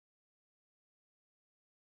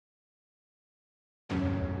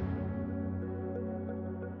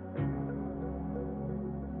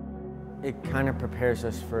It kind of prepares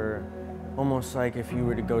us for, almost like if you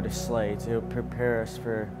were to go to Slates, it'll prepare us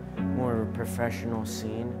for more of a professional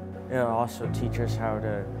scene. It'll also teach us how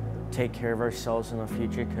to take care of ourselves in the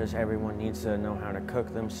future, because everyone needs to know how to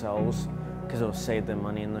cook themselves, because it'll save them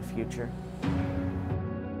money in the future.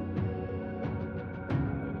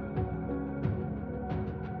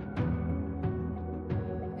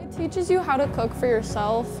 It teaches you how to cook for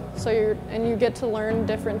yourself, and you get to learn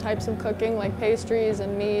different types of cooking, like pastries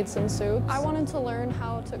and meats and soups. I wanted to learn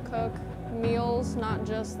how to cook meals, not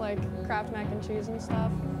just like Kraft mac and cheese and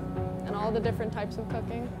stuff, and all the different types of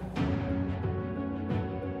cooking.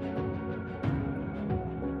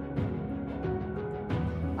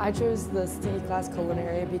 I chose the CTE class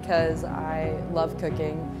Culinary because I love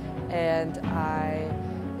cooking and I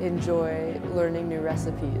enjoy learning new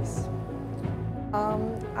recipes.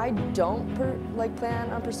 I don't plan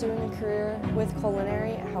on pursuing a career with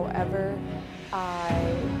Culinary. However,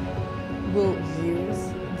 I will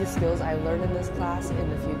use the skills I learned in this class in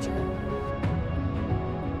the future.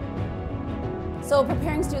 So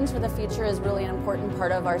preparing students for the future is really an important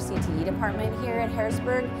part of our CTE department here at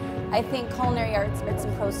Harrisburg. I think Culinary Arts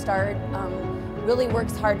and Pro Start really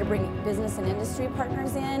works hard to bring business and industry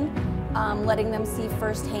partners in, letting them see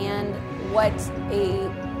firsthand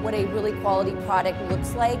what a really quality product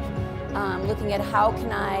looks like, looking at how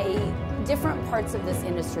can different parts of this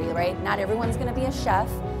industry, right? Not everyone's going to be a chef.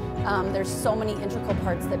 There's so many integral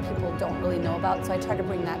parts that people don't really know about, so I try to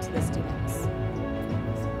bring that to the students.